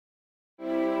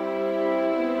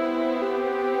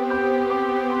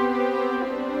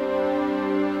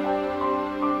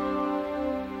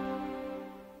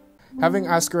Having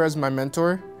Oscar as my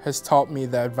mentor has taught me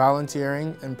that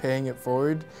volunteering and paying it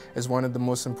forward is one of the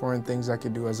most important things I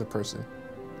could do as a person.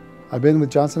 I've been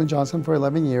with Johnson & Johnson for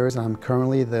 11 years. I'm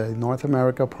currently the North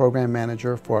America Program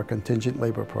Manager for our Contingent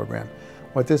Labor Program.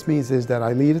 What this means is that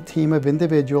I lead a team of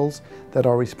individuals that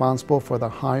are responsible for the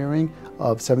hiring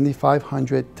of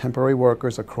 7,500 temporary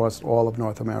workers across all of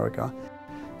North America.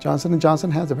 Johnson &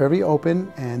 Johnson has a very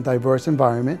open and diverse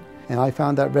environment, and I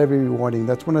found that very rewarding.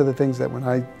 That's one of the things that when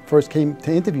I first came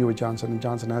to interview with Johnson &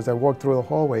 Johnson, as I walked through the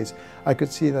hallways, I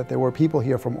could see that there were people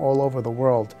here from all over the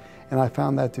world, and I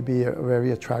found that to be a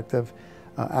very attractive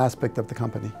aspect of the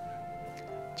company.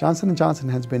 Johnson & Johnson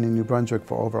has been in New Brunswick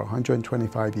for over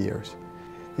 125 years.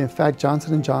 In fact,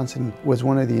 Johnson & Johnson was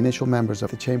one of the initial members of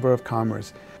the Chamber of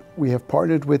Commerce. We have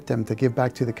partnered with them to give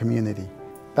back to the community.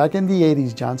 Back in the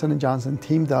 80s, Johnson & Johnson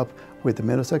teamed up with the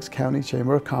Middlesex County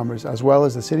Chamber of Commerce as well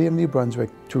as the City of New Brunswick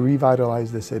to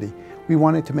revitalize the city. We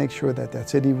wanted to make sure that that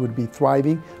city would be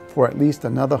thriving for at least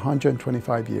another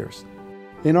 125 years.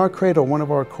 In our cradle, one of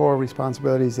our core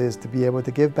responsibilities is to be able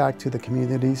to give back to the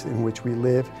communities in which we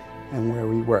live and where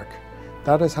we work.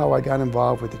 That is how I got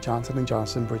involved with the Johnson &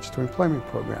 Johnson Bridge to Employment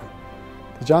Program.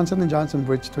 The Johnson & Johnson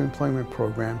Bridge to Employment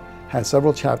Program has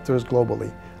several chapters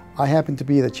globally. I happen to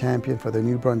be the champion for the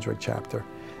New Brunswick chapter,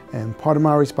 and part of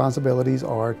my responsibilities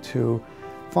are to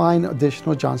find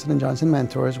additional Johnson & Johnson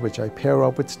mentors, which I pair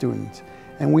up with students,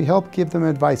 and we help give them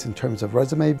advice in terms of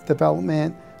resume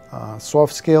development,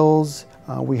 soft skills.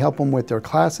 We help them with their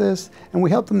classes, and we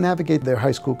help them navigate their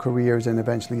high school careers and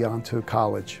eventually on to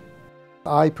college.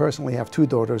 I personally have two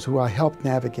daughters who I helped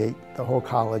navigate the whole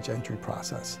college entry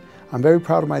process. I'm very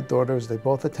proud of my daughters. They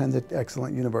both attended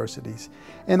excellent universities.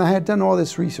 And I had done all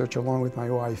this research along with my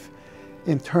wife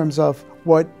in terms of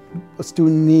what a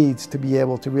student needs to be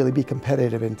able to really be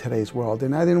competitive in today's world.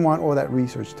 And I didn't want all that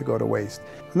research to go to waste.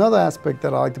 Another aspect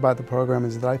that I liked about the program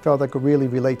is that I felt I could really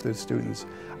relate to the students.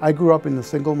 I grew up in a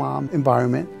single mom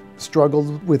environment,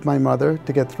 struggled with my mother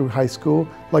to get through high school.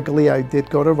 Luckily, I did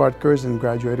go to Rutgers and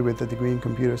graduated with a degree in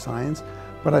computer science.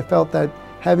 But I felt that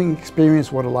having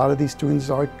experienced what a lot of these students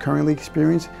are currently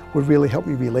experiencing would really help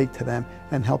me relate to them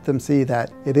and help them see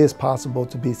that it is possible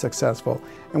to be successful.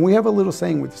 And we have a little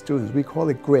saying with the students, we call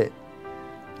it grit.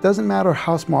 It doesn't matter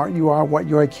how smart you are, what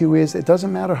your IQ is, it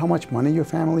doesn't matter how much money your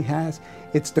family has,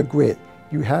 it's the grit.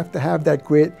 You have to have that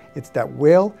grit, it's that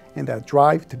will and that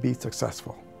drive to be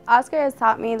successful. Oscar has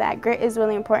taught me that grit is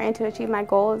really important to achieve my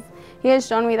goals. He has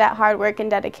shown me that hard work and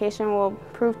dedication will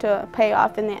prove to pay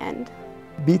off in the end.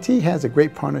 BT has a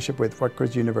great partnership with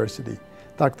Rutgers University.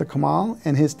 Dr. Kamal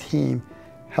and his team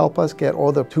help us get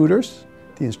all the tutors,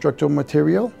 the instructional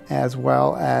material, as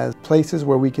well as places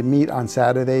where we can meet on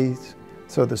Saturdays.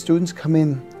 So the students come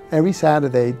in every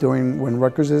Saturday when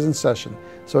Rutgers is in session.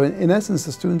 So in essence,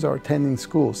 the students are attending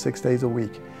school 6 days a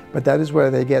week. But that is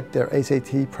where they get their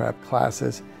SAT prep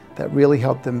classes that really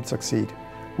help them succeed.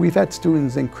 We've had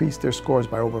students increase their scores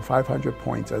by over 500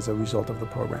 points as a result of the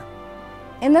program.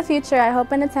 In the future, I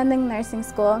hope in attending nursing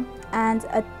school and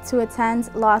to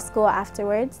attend law school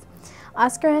afterwards.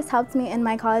 Oscar has helped me in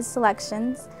my college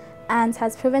selections and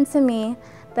has proven to me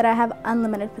that I have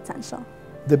unlimited potential.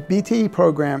 The BTE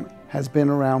program has been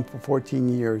around for 14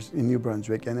 years in New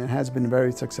Brunswick, and it has been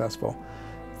very successful.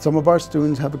 Some of our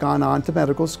students have gone on to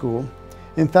medical school.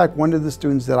 In fact, one of the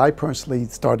students that I personally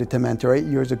started to mentor 8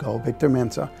 years ago, Victor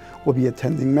Mensa, will be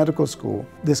attending medical school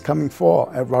this coming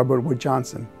fall at Robert Wood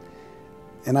Johnson.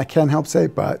 And I can't help say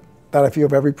but that I feel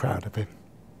very proud of him.